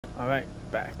Alright,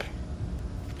 back.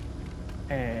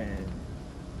 And...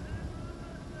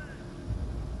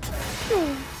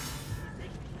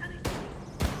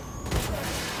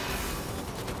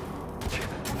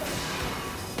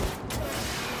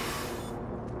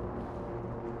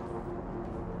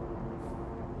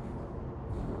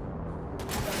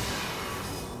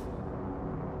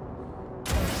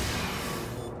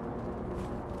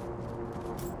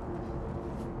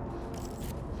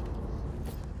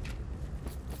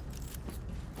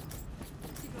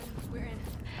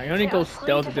 I only go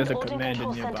stealth if there's a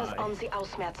commander nearby. On the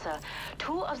Ausmerzer.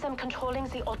 2 of them controlling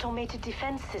the automated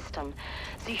defense system.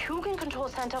 The Hugin control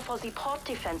center for the port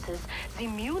defenses, the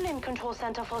Munin control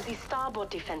center for the starboard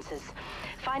defenses.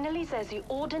 Finally, there's the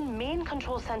Odin main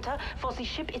control center for the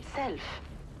ship itself.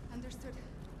 Understood.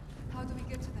 How do we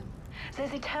get to them?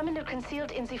 There's a terminal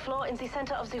concealed in the floor in the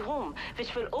center of the room,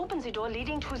 which will open the door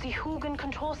leading to the Hugin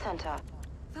control center.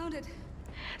 Found it.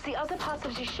 The other parts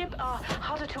of the ship are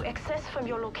harder to access from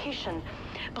your location.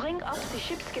 Bring up the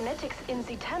ship's schematics in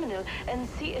the terminal and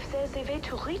see if there's a way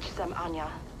to reach them, Anya.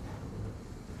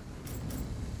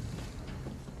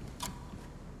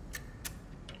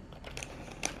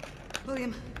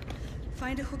 William,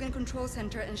 find a Hugin control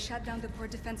center and shut down the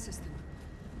port defense system.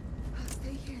 I'll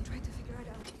stay here and try to figure it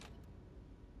out.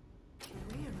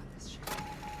 The way around this ship.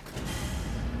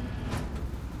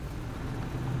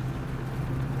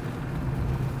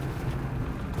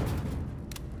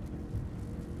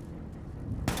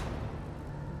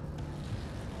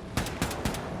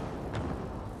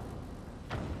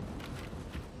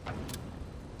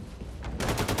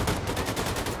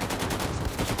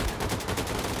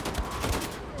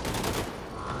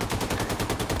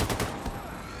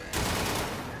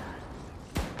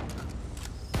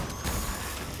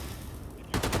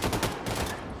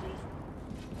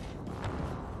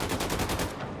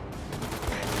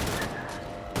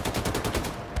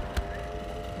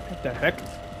 What the heck?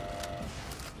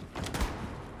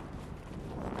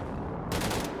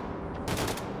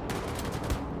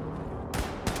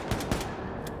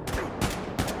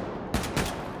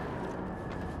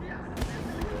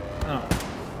 Oh.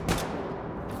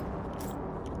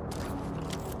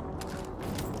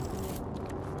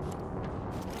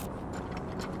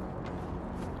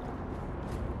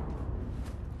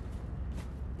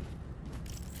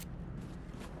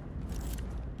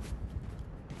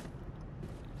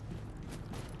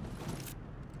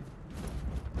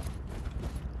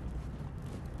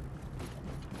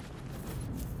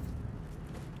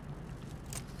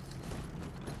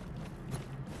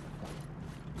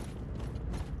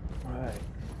 Alright.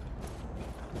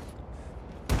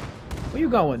 Where you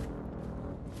going?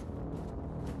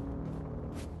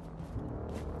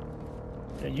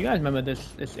 Yeah, you guys remember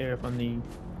this area from the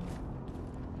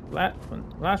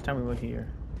last time we were here.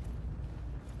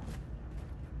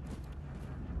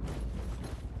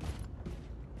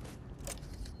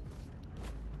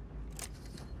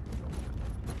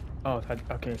 Oh,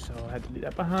 okay, so I had to leave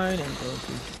that behind and go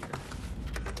to here.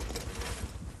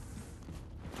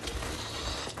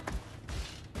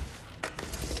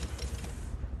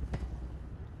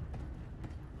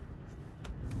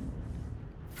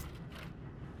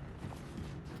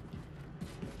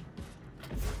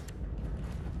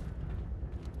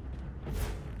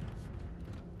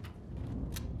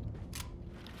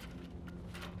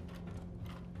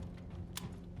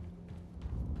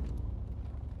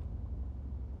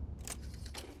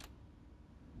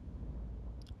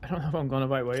 I don't know if I'm going the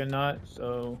right way or not,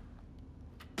 so...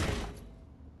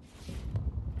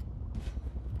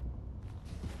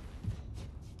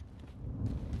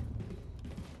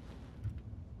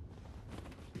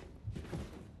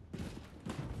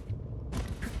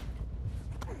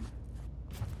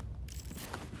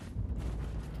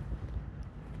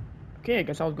 Okay, I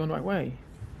guess I was going the right way.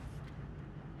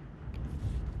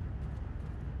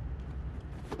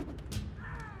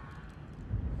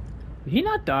 Did he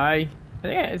not die?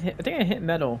 I think I hit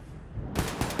metal.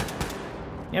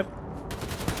 Yep.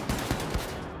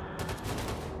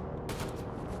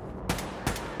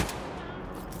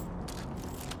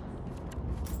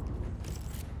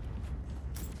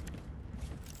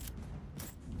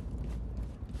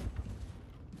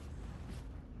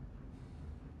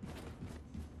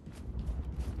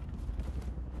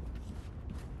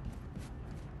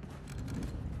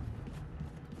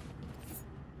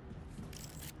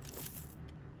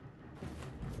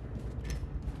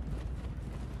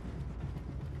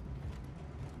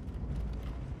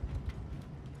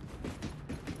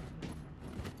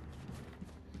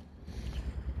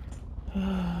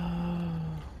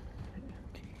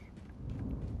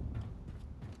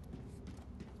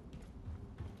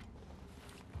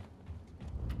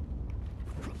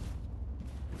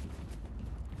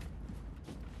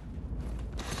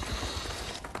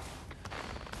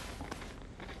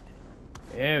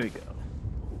 There we go.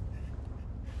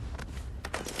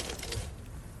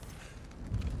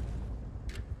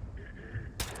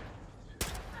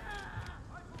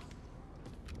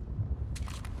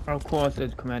 Of course, the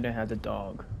commander has a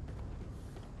dog.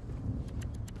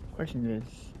 Question is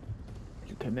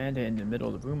the commander in the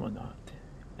middle of the room or not?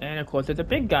 And of course, there's a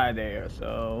big guy there,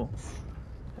 so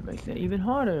that makes it even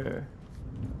harder.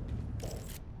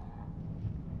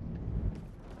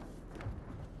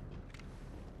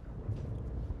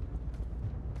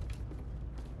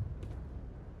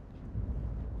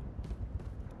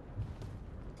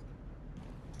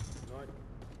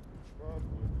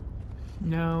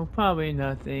 No, probably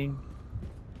nothing.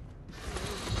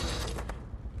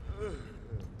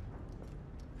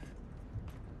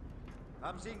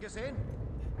 Haben Sie ihn gesehen?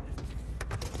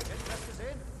 Hätten Sie das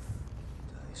gesehen?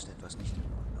 Da ist etwas nicht in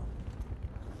Ordnung.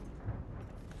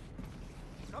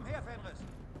 Komm her, Fenris!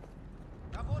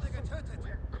 Er wurde getötet!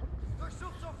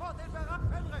 Durchsucht sofort den Barack,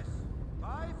 Fenris!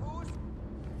 Bei Fuß!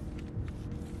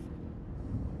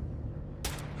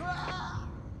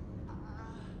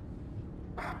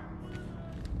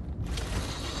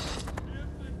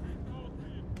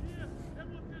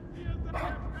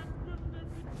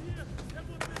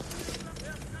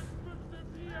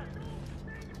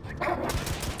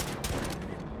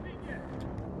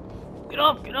 Get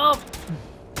up, get up!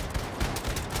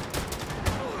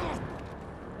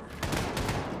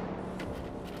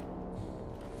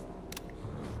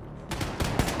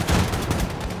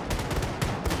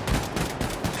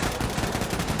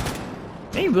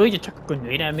 Did he really just chuck a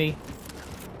grenade at me?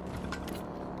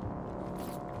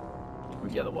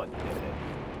 Where's the other one?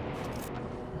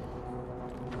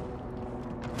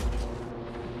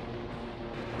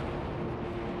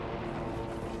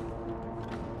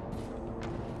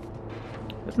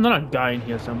 There's another guy in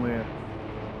here somewhere.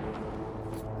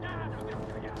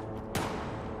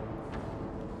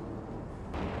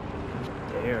 He's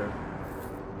there.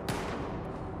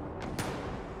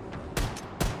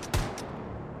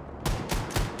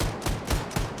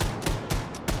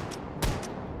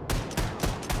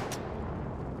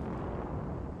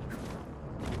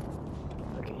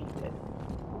 Okay, he's dead.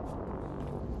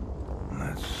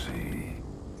 Let's see.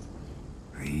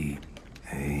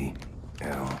 V-A-L-H-A-L-L-A.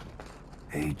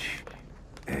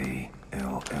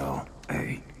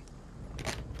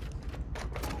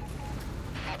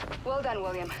 Well done,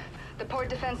 William. The port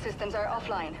defense systems are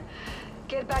offline.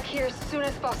 Get back here as soon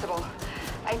as possible.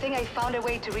 I think I found a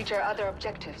way to reach our other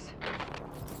objectives.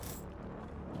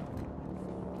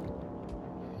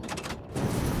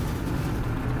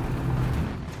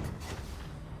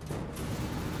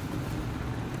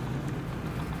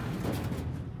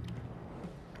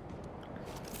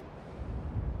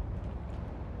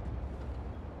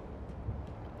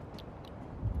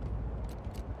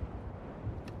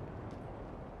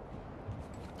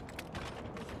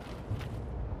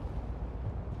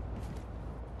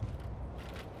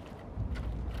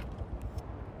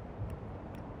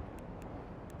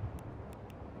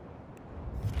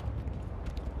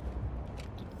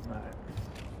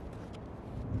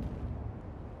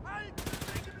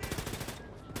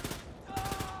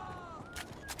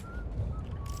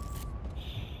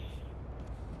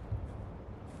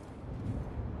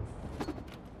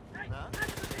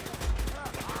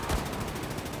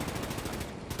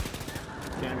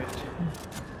 Damn it.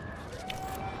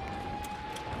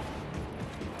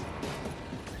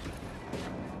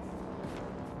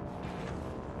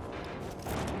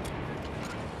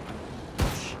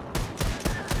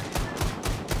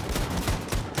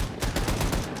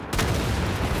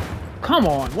 Come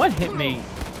on, what hit me?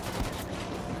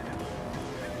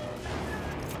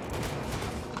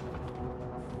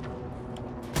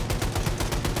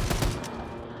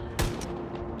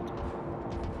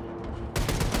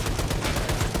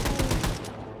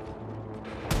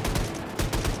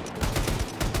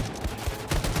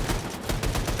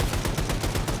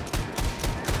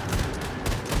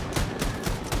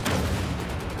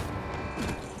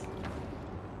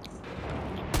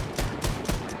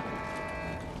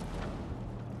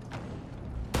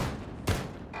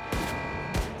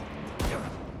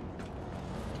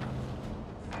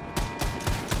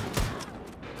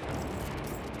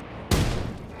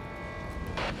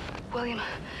 William,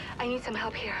 I need some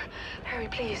help here. Hurry,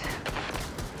 please.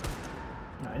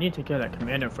 No, I need to take care of that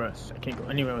commander first. I can't go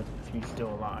anywhere if he's still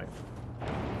alive.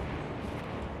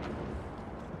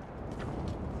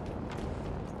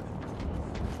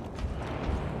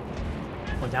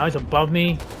 Oh, now he's above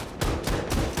me?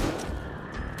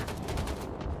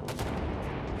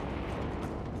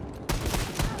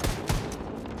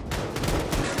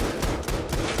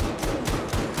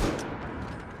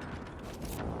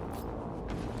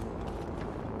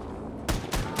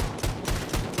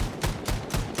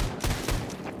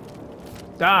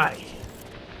 Die.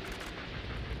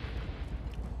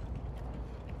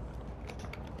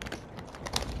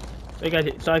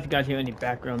 Sorry if you guys hear any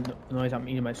background noise. I'm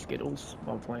eating my Skittles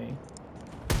while playing.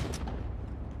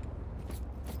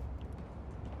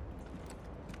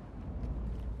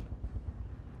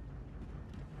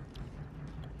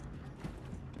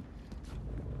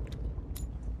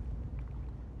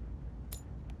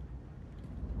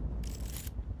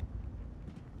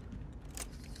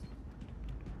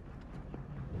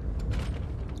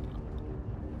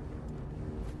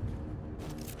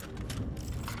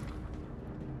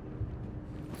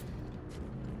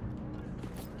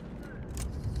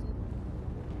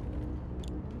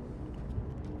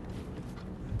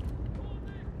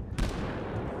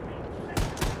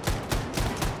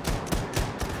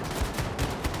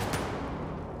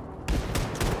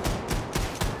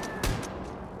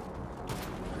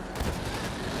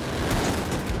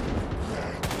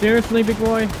 Seriously, big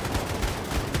boy?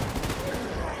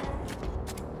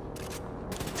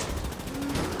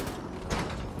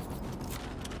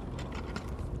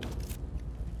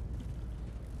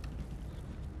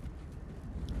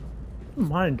 Where'd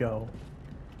mine go?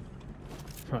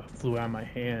 Oh, it flew out of my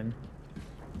hand.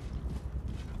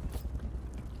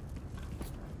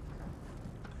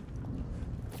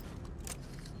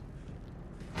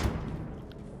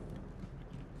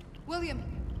 William,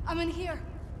 I'm in here.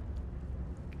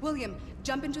 William,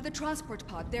 jump into the transport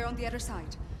pod there on the other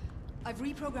side. I've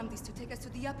reprogrammed these to take us to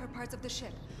the upper parts of the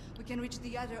ship. We can reach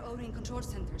the other O-ring control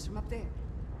centers from up there.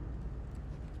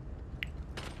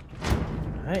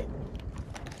 Alright.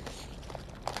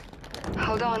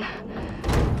 Hold on.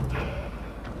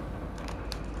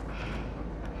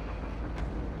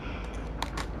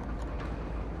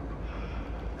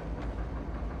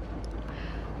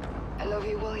 I love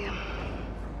you, William.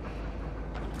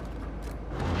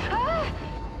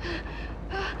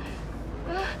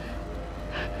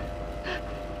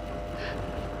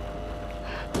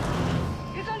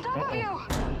 It's on top of you!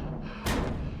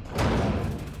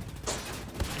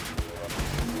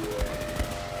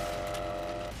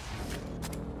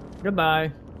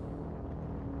 Goodbye.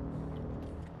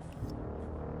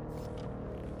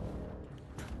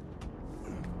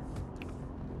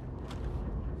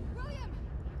 William!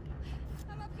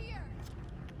 I'm up here!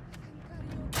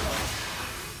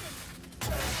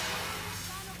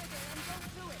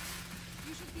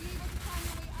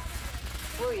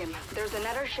 William, there's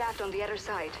another shaft on the other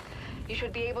side. You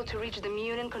should be able to reach the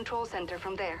Munin control center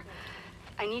from there.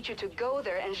 I need you to go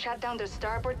there and shut down the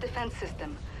starboard defense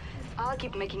system. I'll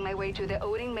keep making my way to the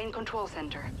Odin main control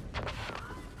center.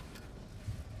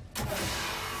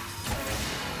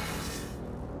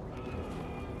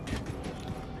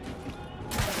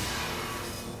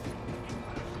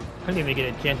 I didn't even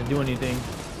get a chance to do anything.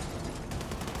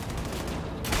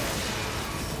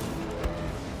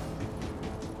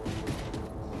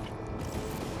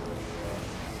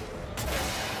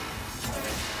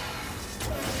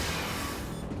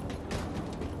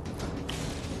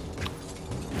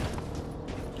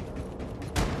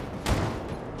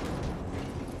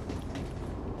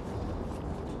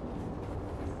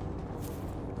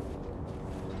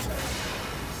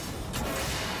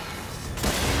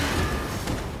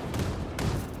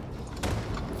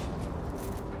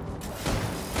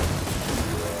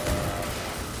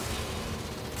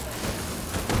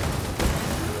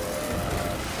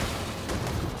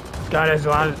 God, there's a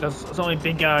lot of, there's so many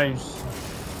big guys.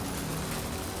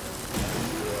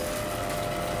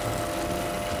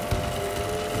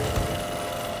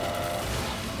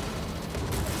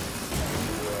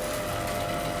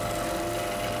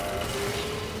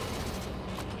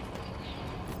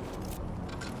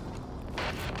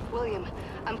 William,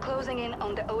 I'm closing in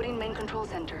on the Odin main control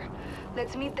center.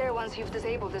 Let's meet there once you've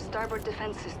disabled the starboard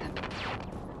defense system.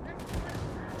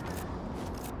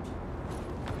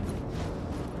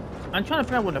 I'm trying to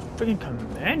figure out where the freaking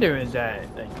commander is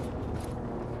at. Like,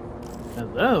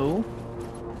 hello?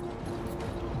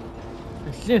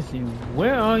 Seriously,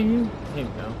 where are you? There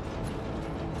we go.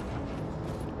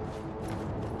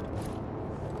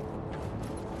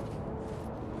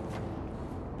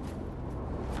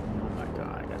 Oh my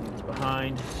god, I got these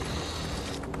behind.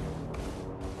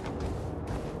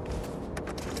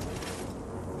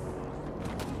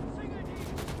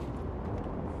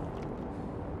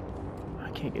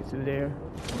 Can't get through there.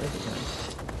 Where's it going?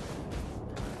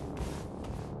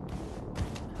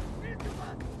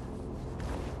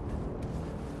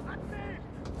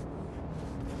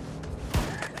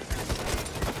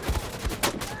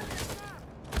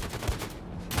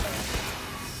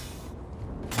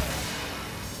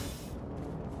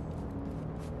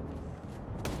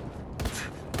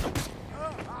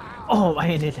 Oh, right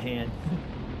in his hand.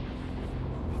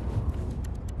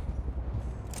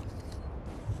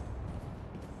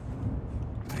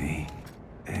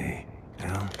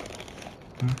 V-A-L.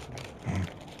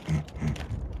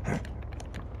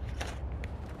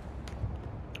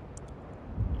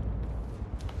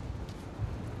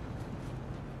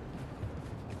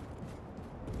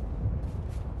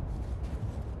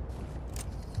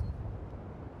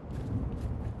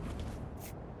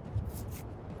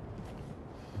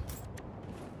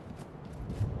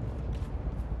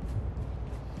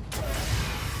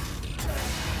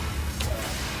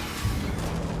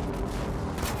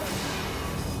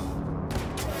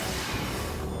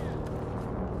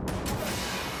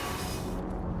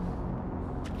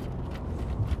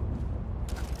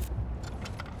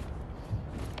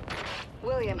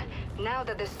 William, now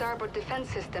that the starboard defense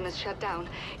system is shut down,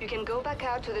 you can go back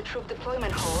out to the troop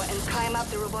deployment hall and climb up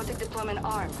the robotic deployment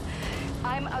arm.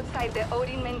 I'm outside the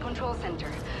Odin main control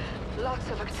center. Lots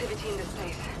of activity in this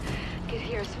place. Get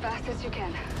here as fast as you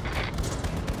can.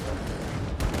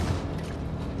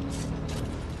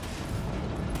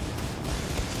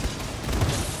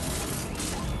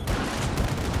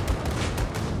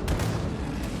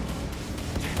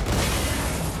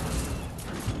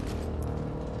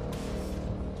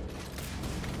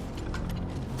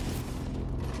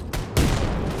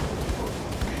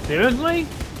 Seriously?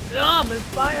 Oh, I'm in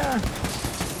fire!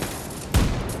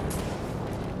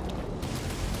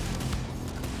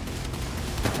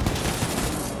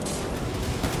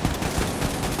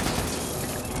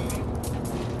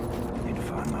 Need to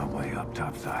find my way up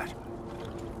topside.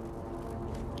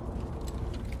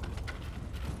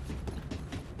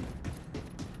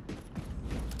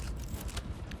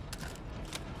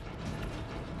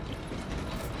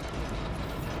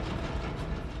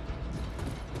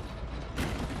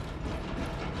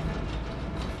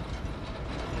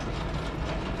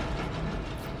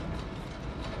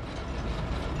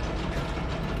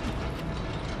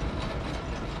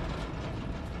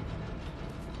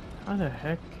 How the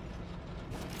heck?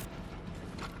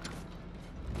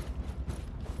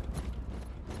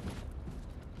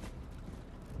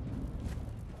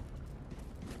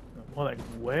 More like,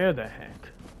 where the heck?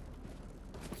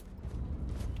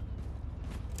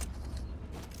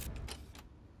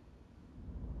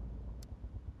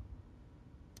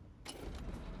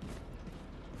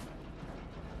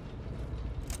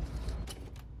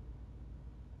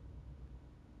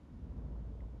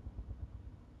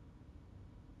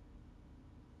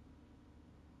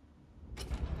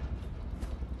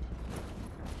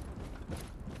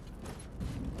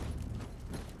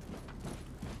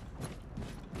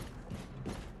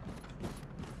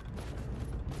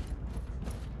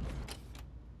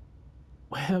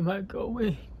 Where am I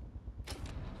going?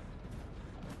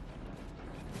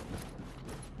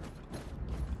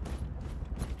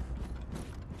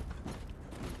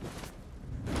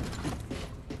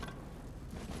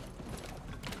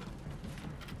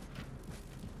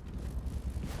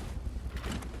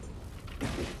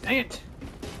 Dang it!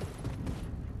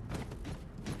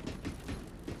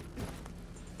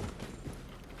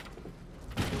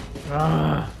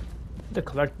 Ah, the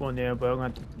collect one there, but I'm gonna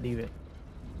have to leave it.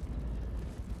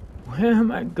 Where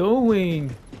am I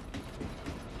going?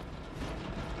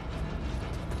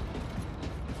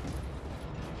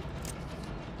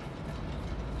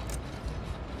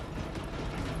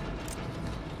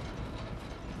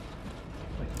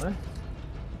 Wait, what?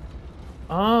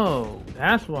 Oh,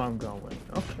 that's where I'm going.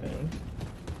 Okay.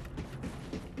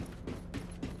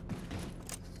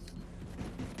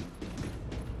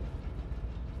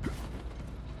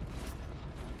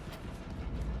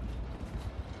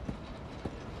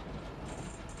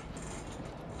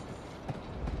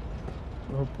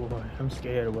 Oh boy, I'm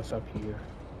scared of what's up here.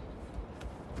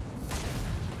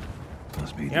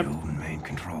 Must be the Odin main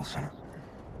control center.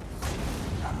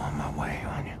 I'm on my way,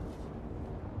 Anya.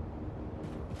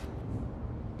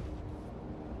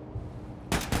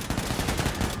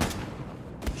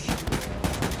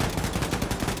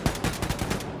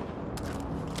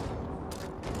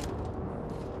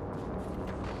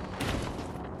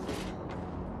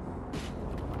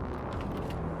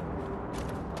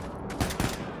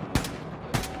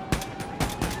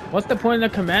 What's the point of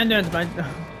the commanders?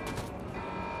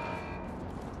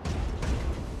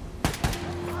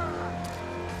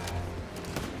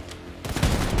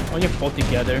 Oh, you pulled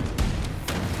together.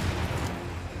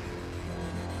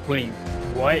 Wait,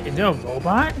 what? Is there a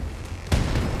robot?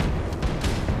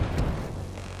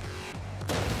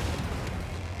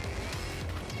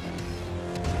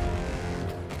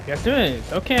 Yes, there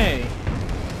is. Okay.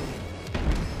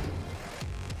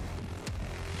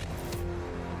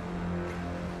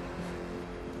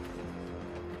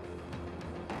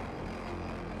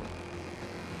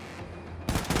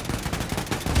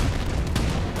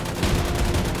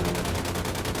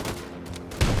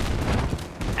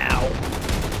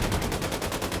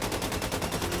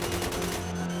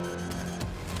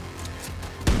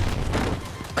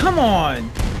 come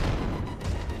on!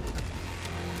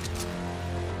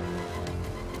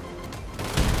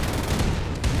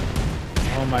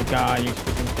 Oh my god, you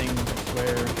freaking thing, I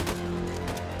swear.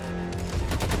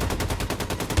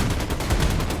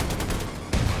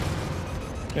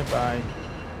 Goodbye.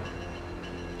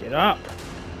 Get up!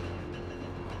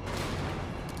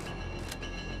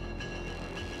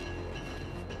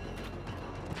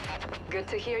 Good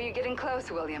to hear you getting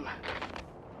close, William.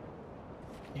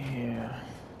 Yeah.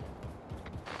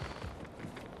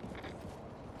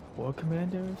 War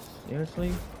commanders?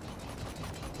 Seriously?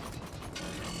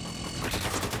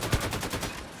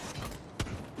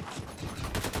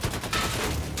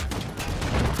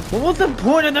 What was the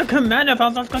point of the commander if I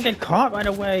was just gonna get caught right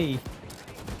away?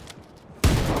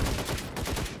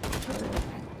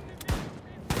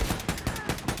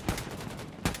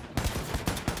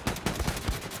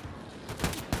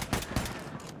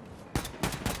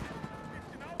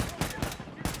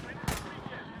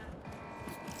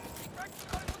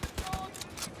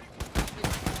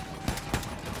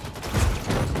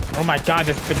 Oh my god,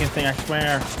 this freaking thing, I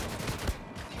swear.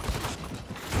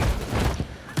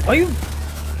 Are you?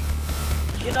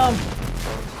 Get him!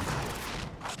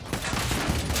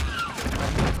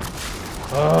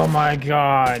 Oh my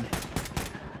god.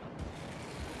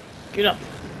 Get up.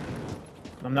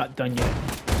 I'm not done yet.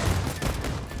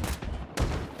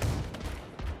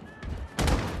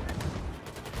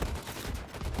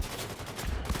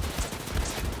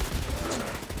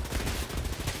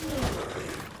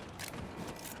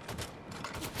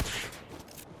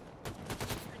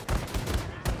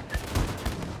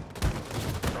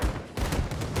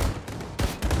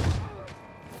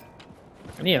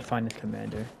 I need to find this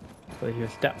commander, so he'll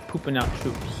stop pooping out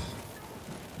troops.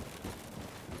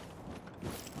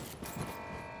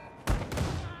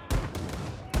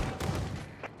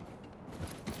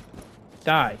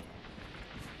 Die.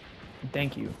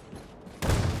 Thank you.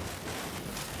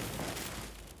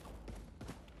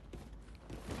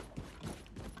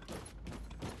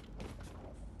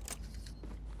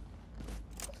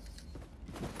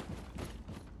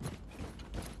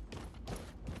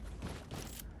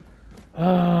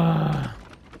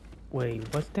 Wait,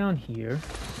 what's down here?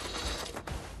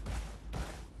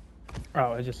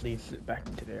 Oh, it just leads it back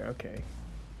into there, okay.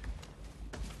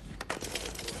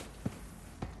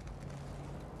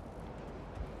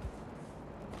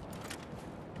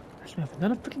 If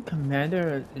another freaking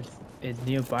commander is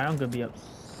nearby, I'm gonna be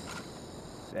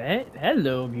upset.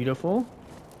 Hello, beautiful.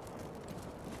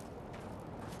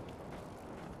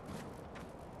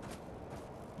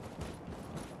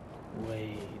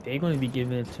 Wait, they're gonna be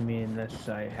giving it to me unless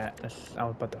I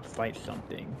was about to fight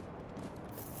something.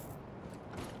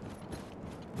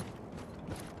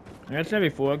 Like I said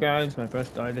before, guys, when I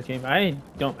first started this game, I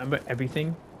don't remember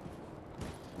everything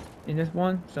in this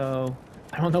one, so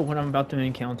I don't know what I'm about to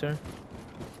encounter.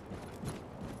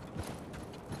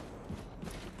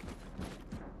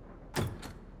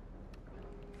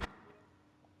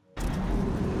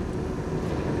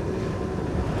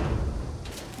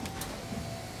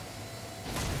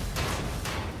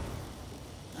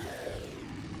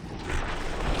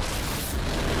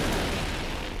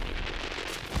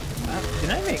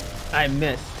 I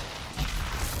missed.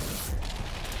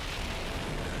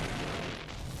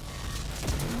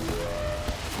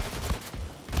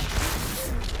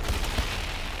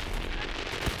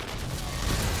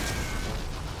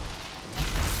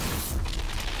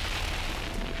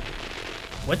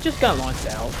 What just got launched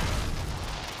out?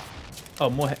 Oh,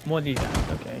 more of these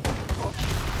guys, okay.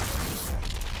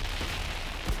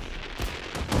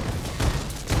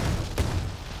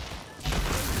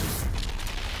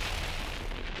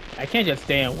 I can't just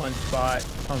stay in one spot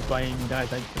if I'm fighting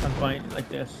guys like I'm fighting like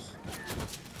this.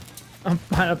 I'm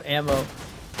out of ammo.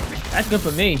 That's good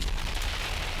for me.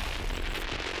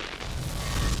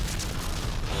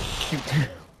 Shoot.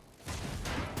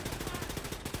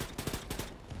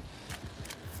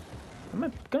 Where'd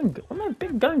my gun go? Where'd my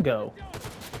big gun go?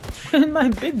 Where'd my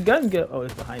big gun go? Oh,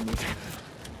 it's behind me.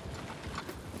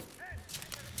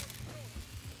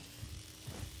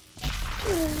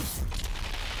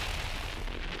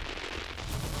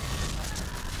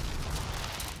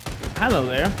 Hello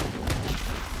there.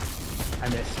 I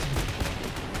missed.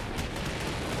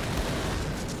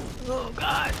 Oh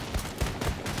god.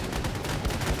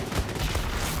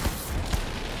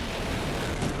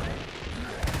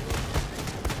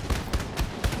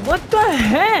 What the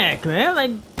heck,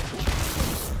 man?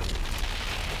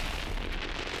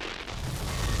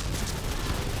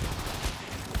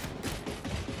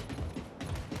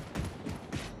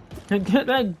 Like they're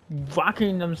like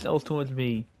rocking themselves towards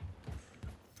me.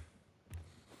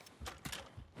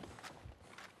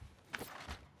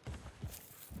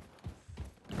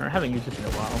 haven't used this in a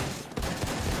while.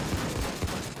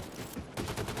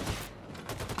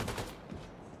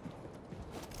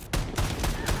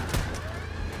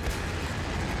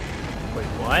 Wait,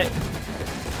 what?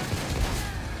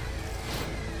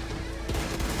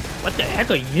 What the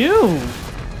heck are you?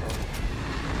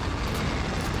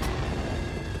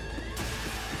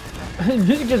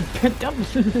 You just picked up as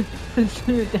soon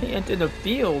as they entered the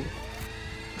field.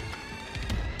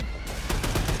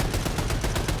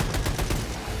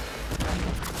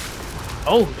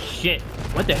 Oh shit!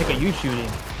 What the heck are you shooting?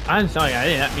 I'm sorry, I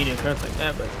did not mean to curse like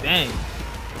that, but dang.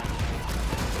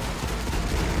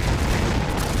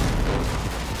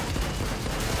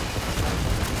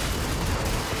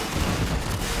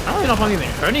 I don't even know if I'm even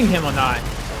hurting him or not.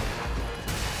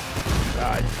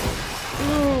 God.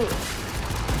 Ooh.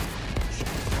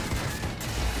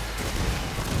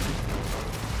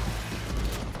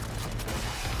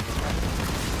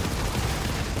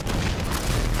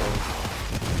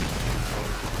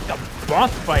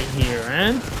 Boss fight here,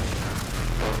 man.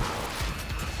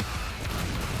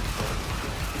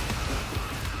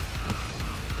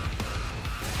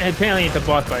 And apparently it's a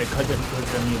boss fight because of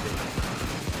the music.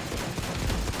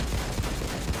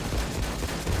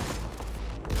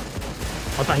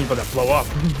 I thought he was gonna blow up.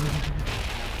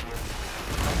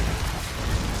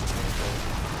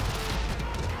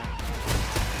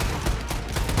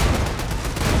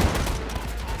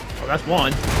 Oh, that's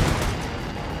one.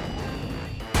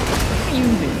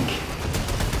 Music.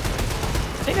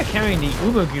 I think they're carrying the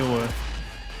Uber viewer.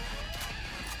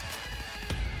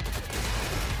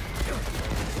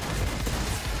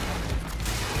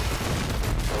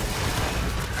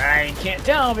 I can't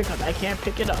tell because I can't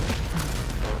pick it up.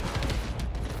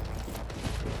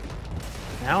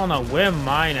 I don't know where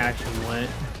mine actually went.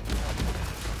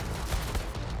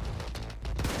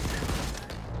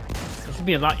 This would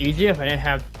be a lot easier if I didn't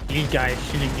have these guys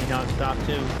shooting me non-stop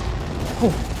too.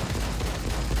 Whew.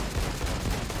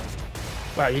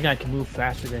 Wow, you guys can move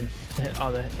faster than the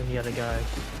other guys.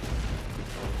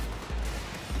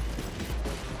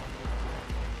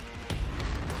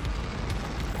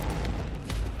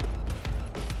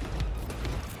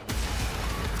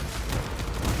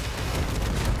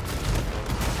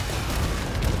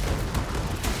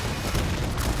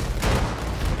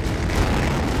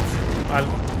 I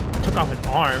took off an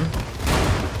arm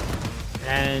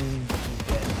and he's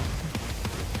dead.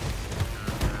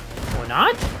 Or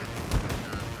not?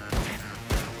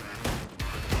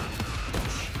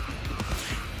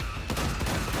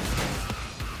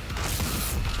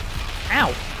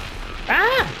 Ow!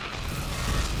 Ah!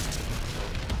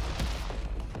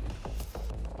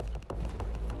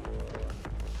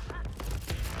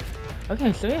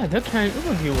 Okay, so yeah, they're carrying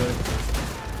Uber viewers.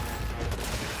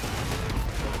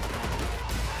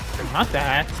 Not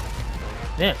that.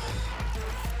 This.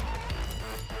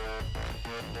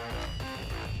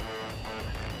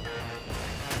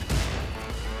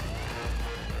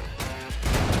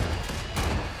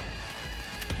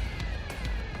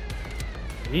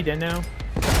 Is he dead now?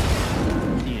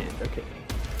 He is, okay.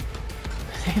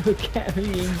 They were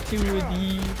carrying two of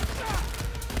these.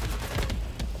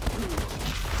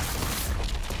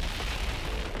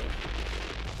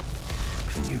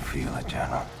 Can you feel it,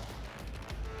 General?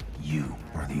 You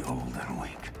are the old and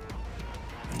weak.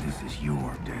 And this is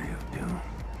your day of doom.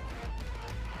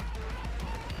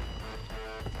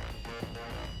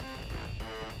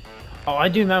 Oh, I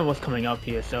do remember what's coming up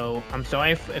here, so I'm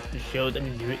sorry if the show's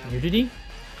any nudity.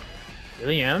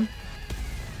 Really am.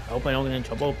 I hope I don't get in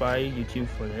trouble by YouTube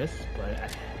for this,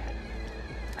 but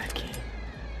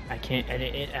I can't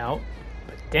edit it out.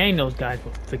 But dang, those guys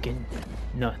were freaking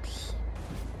nuts.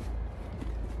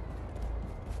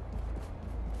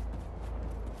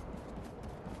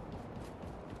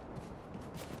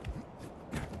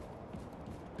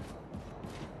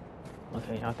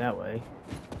 Okay, not that way.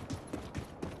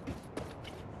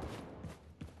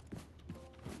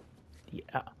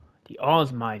 The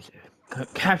Oz Miser.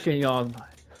 Capture the Oz Miser.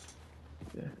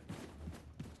 Yeah.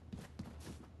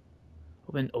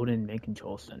 Open Odin main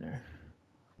control center.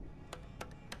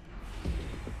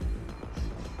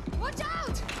 Watch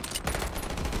out!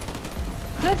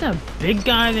 That's a big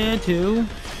guy there too.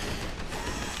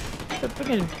 The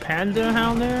freaking Panzer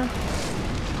Hound there.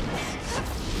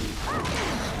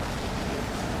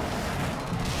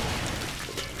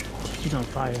 He's on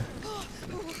fire.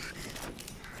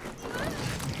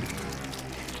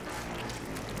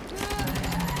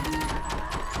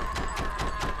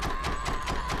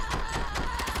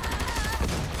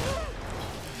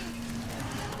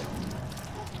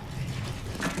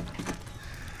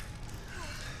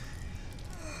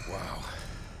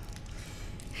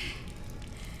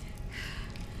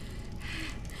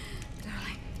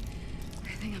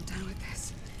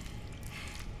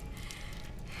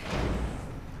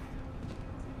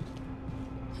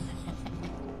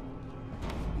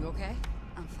 okay?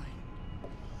 I'm fine.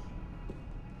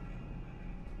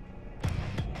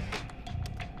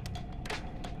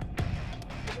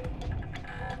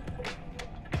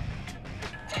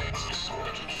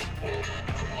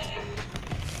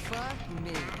 Fuck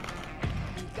me.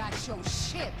 You got your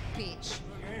shit, bitch.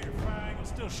 Look here, Fang. I'm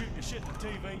still shooting your shit to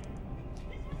TV.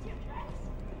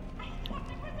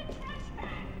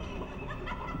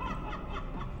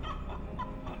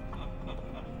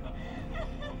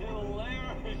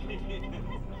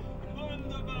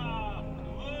 Wunderbar!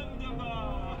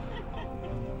 Wunderbar!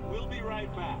 We'll be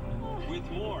right back with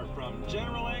more from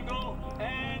General Angle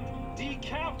and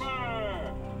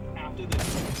Decapper after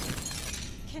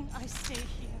this. Can I stay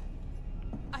here?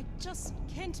 I just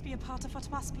can't be a part of what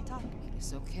must be done.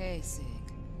 It's okay, Sig.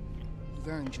 You've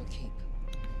earned your keep.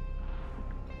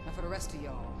 Now for the rest of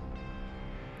y'all.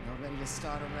 Y'all ready to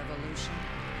start a revolution?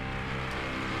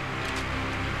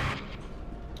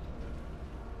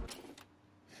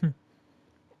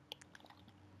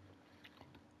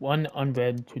 One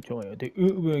unread tutorial. The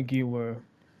Uber Giver.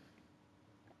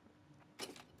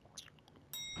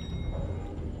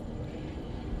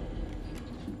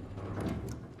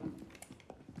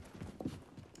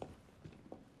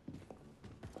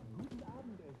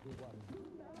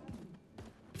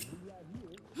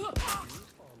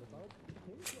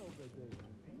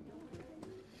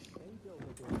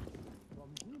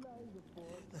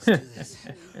 Let's do this.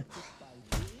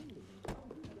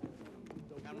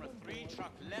 Camera 3,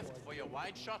 truck left for your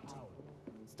wide shot.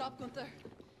 Stop, Gunther.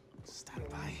 Stand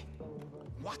by.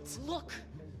 What? Look!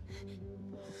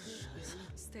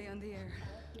 Stay on the air.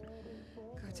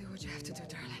 Go do what you have to do,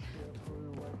 darling.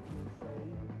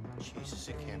 Jesus,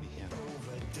 it can't be him.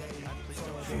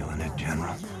 Feeling it,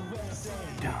 General?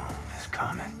 Doom is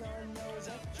coming.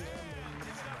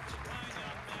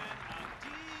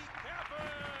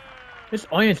 This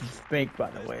audience is fake, by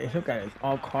the way. Look at it, it's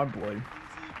all cardboard.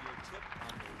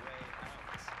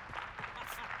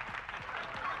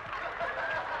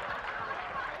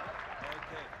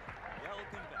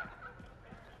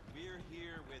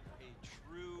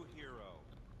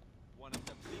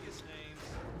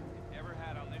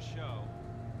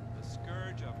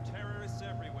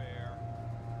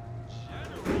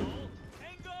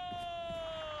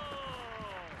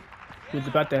 Who's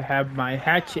about to have my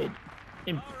hatchet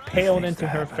impaled into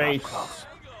her face.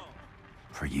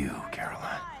 For you,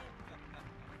 Caroline.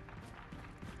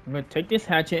 I'm gonna take this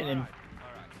hatchet and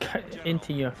cut it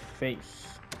into your face.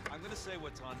 I'm gonna say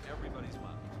what's on everybody's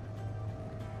mind.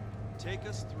 Take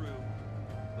us through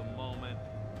the moment.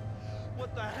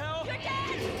 What the hell? You're dead!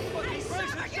 I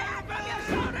suffer again from your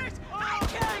shoulders! I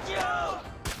killed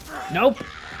you! Nope.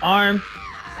 Arm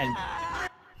and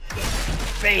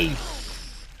face.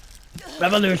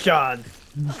 Revolution.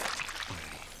 That's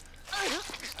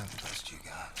the best you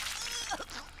got.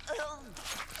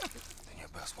 Then your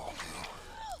best won't do.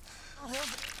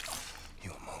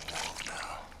 You're my wolf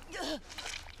now.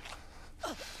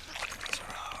 These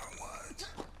are our words.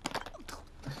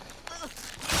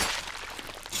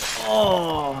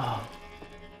 Oh.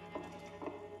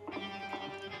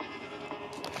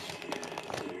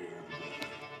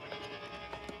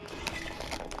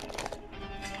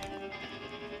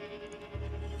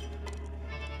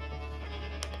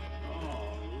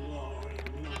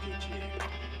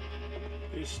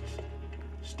 Just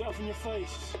stuff in your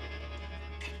faces,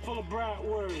 full of bright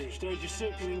words. They're just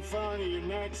sitting in front of your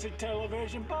Nazi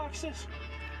television boxes.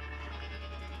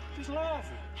 Just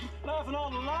laughing. Laughing all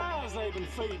the lies they've been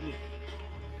feeding you.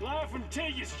 Laughing till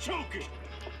you're choking.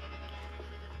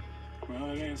 Well,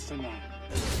 it ends tonight.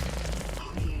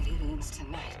 Oh yeah, it ends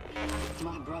tonight.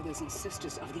 My brothers and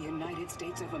sisters of the United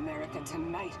States of America,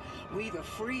 tonight, we the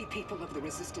free people of the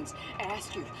Resistance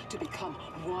ask you to become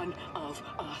one of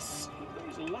us.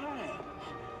 There's a lie.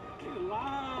 There's a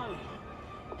lie.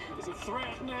 There's a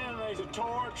threatening, there's a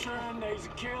torturing, there's a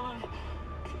killing.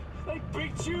 They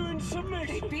beat you in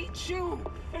submission. They beat you.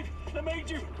 They made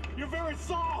your very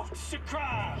thoughts to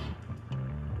cry.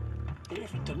 But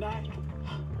if tonight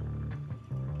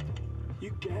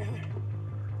you gather,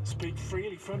 speak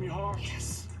freely from your heart.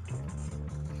 Yes.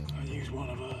 I'll use one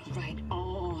of us. Right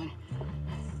on.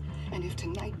 And if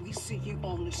tonight we see you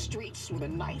on the streets with a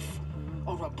knife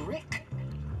or a brick,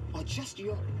 or just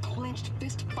your clenched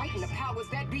fist fighting the powers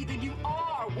that be, then you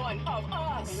are one of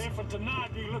us. And if for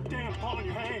tonight you look down upon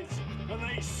your hands and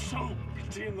they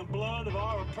soaked in the blood of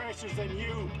our oppressors, then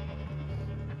you,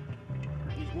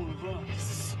 he's one of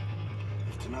us.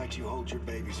 If tonight you hold your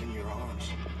babies in your arms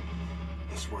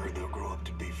and swear they'll grow up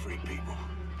to be free people,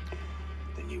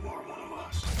 then you are one of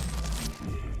us.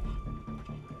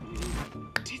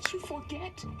 Did you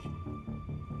forget?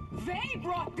 They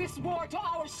brought this war to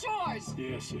our shores!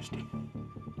 Yeah, sister.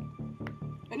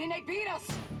 And then they beat us!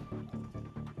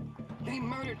 They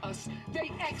murdered us.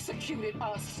 They executed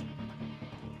us.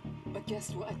 But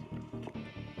guess what?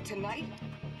 Tonight,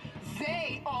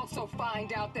 they also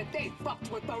find out that they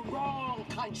fucked with the wrong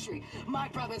country. My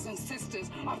brothers and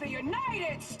sisters of the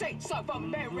United States of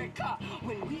America.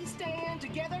 When we stand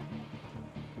together,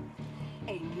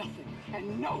 ain't nothing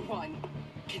and no one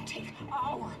can take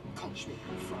our country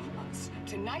from us.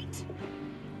 Tonight,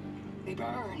 they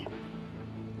burn.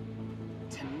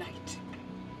 Tonight,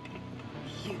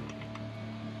 you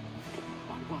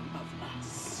are one of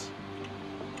us.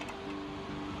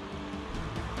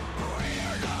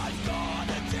 We're not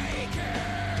gonna take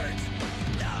it!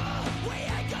 No, we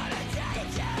ain't gonna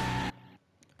take it!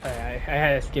 I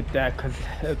had to skip that because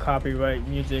of copyright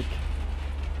music.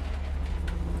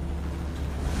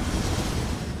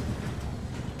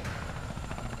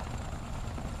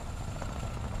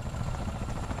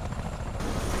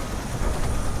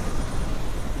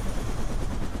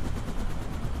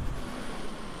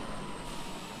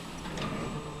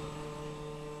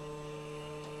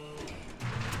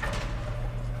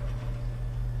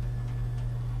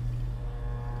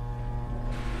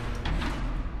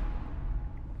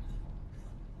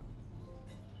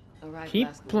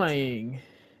 Keep playing.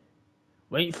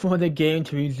 Wait for the game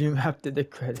to resume after the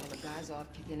credits. The guys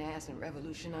off kicking ass and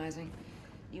revolutionizing.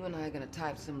 You and I are gonna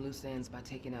type some loose ends by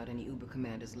taking out any Uber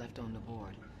commanders left on the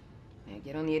board. And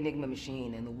get on the Enigma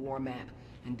machine and the war map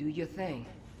and do your thing.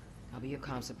 I'll be your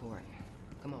comm support.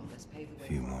 Come on, let's pave the way. A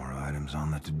few more items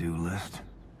on the to-do list.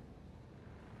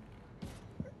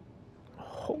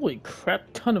 Holy crap,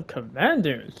 ton of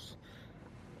commanders.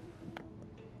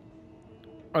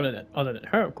 Other than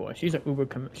her, of course. She was an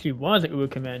Uber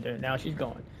commander, now she's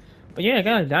gone. But yeah,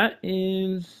 guys, that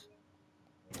ended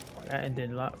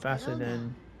a lot faster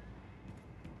than.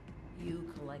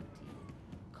 You collected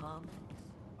comics?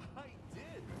 I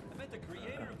did. I met the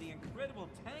creator of the Incredible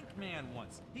Tank Man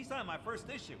once. He signed my first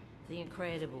issue. The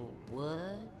Incredible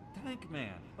what? Tank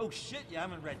Man. Oh shit, you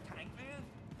haven't read Tank Man?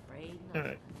 Afraid not.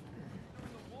 Alright.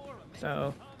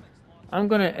 So I'm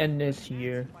gonna end this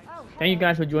here. Thank you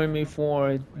guys for joining me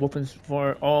for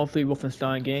all 3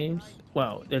 Wolfenstein games.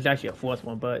 Well, there's actually a 4th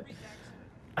one, but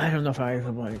I don't know if I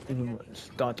even want to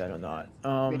start that or not.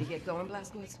 Ready to get going,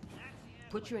 Blazkowicz?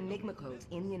 Put your Enigma codes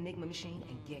in the Enigma machine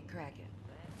and get cracking.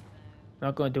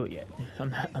 Not gonna do it yet.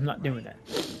 I'm not doing that.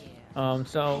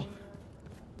 So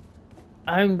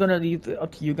I'm gonna leave it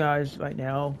up to you guys right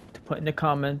now to put in the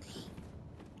comments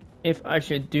if I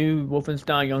should do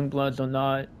Wolfenstein Youngbloods or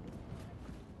not.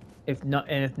 If not,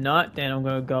 then I'm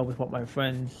gonna go with what my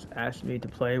friends asked me to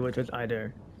play, which was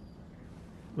either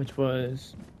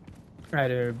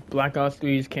Black Ops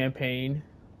 3's campaign.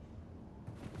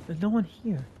 There's no one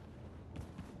here.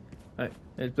 Alright,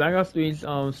 there's Black Ops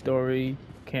 3's story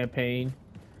campaign,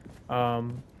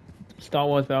 Star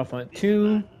Wars Battlefront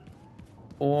 2,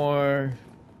 or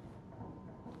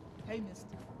Hey, mister.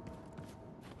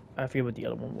 I forget what the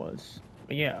other one was.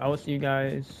 But yeah, I will see you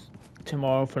guys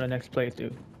tomorrow for the next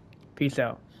playthrough. Peace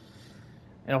out.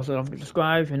 And also don't forget to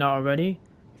subscribe if you're not already.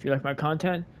 If you like my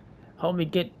content, help me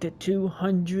get to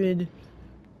 200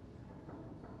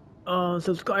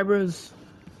 subscribers.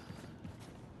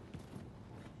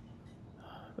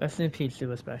 Rest in peace,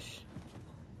 Super Special.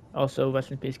 Also,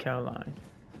 rest in peace, Caroline.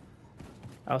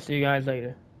 I'll see you guys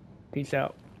later. Peace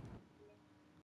out.